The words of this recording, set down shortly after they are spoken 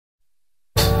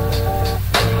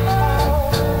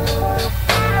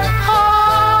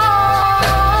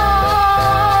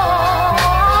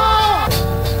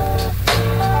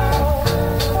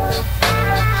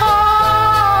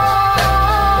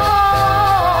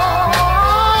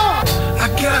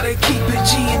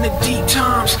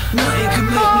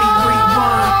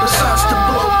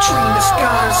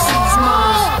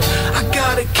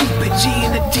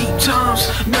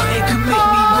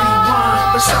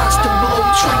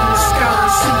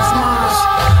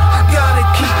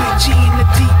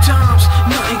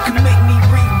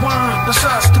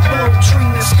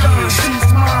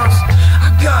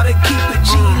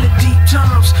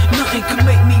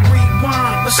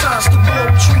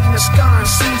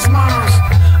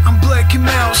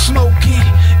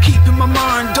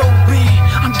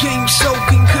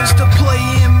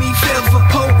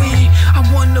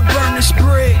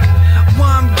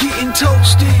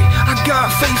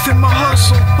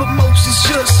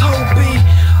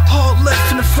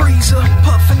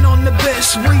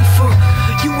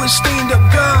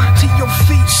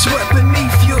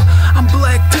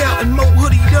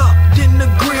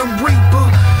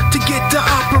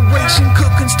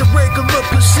regular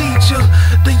procedure.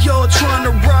 They all trying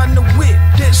to ride in the whip,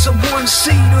 that's a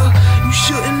one-seater. You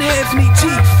shouldn't have any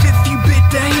teeth if you bit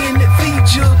the hand that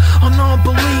feeds you. On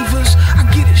non-believers, I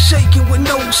get it shaking with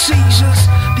no seizures.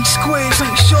 These squares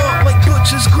ain't sharp like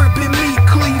butchers gripping meat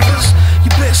cleavers.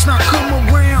 You best not come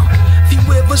around if you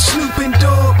ever snooping,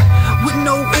 dog. With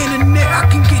no internet, I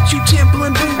can get you temple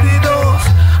and booted off.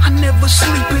 I never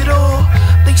sleep at all,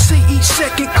 they say each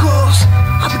second cost.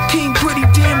 I became pretty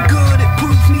damn good at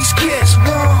proving these cats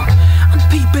wrong. I'm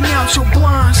peeping out your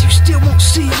blinds, you still won't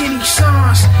see any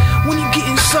signs. When you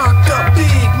getting socked up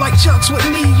big like chucks with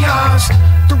knee highs.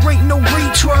 There ain't no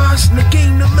retries in the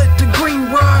game to let the green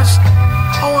rise.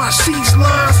 All I see's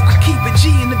lies, I keep it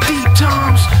G in the deep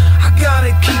times. I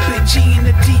gotta keep it G in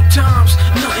the deep times.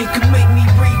 Nothing can make me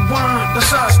rewind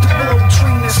besides the blow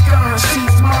tree in the sky and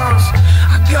seize minds.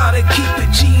 I gotta keep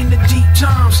it G in the deep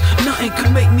times. Nothing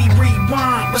can make me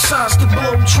rewind besides the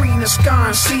blow tree in the sky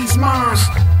and seize minds.